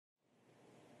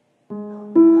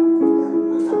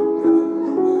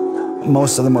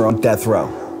Most of them are on death row,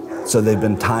 so they've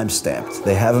been time-stamped.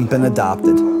 They haven't been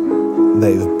adopted.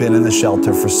 They've been in the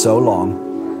shelter for so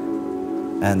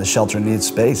long, and the shelter needs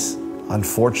space.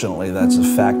 Unfortunately, that's a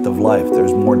fact of life.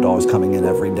 There's more dogs coming in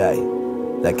every day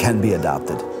that can be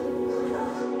adopted.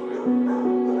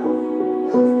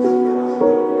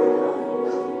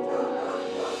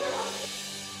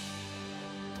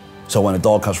 So when a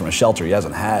dog comes from a shelter, he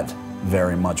hasn't had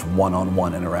very much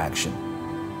one-on-one interaction.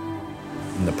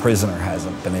 And the prisoner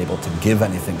hasn't been able to give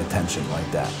anything attention like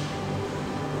that.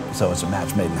 So it's a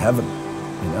match made in heaven.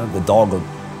 You know, the dog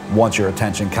wants your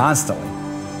attention constantly,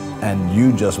 and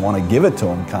you just want to give it to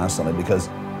him constantly because,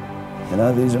 you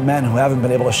know, these are men who haven't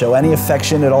been able to show any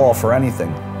affection at all for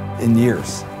anything in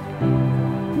years.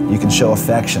 You can show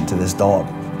affection to this dog.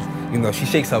 You know, she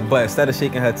shakes her butt. Instead of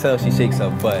shaking her tail, she shakes her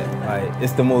butt. Like,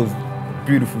 it's the most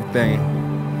beautiful thing.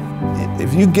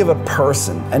 If you give a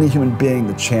person, any human being,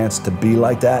 the chance to be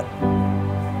like that,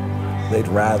 they'd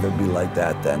rather be like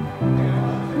that than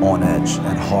on edge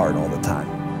and hard all the time.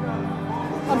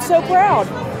 I'm so proud.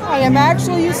 I am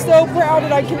actually so proud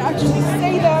that I can actually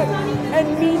say that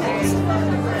and mean it.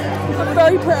 I'm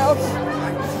very proud.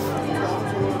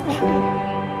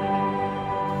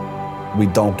 We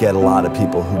don't get a lot of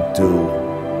people who do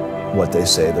what they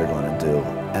say they're going to do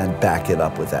and back it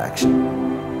up with action.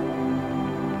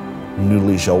 New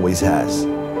Leash always has.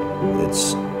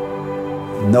 It's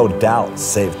no doubt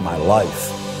saved my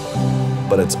life,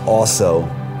 but it's also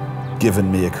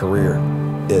given me a career.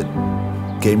 It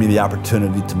gave me the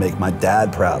opportunity to make my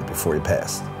dad proud before he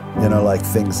passed. You know, like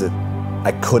things that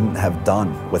I couldn't have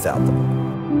done without them.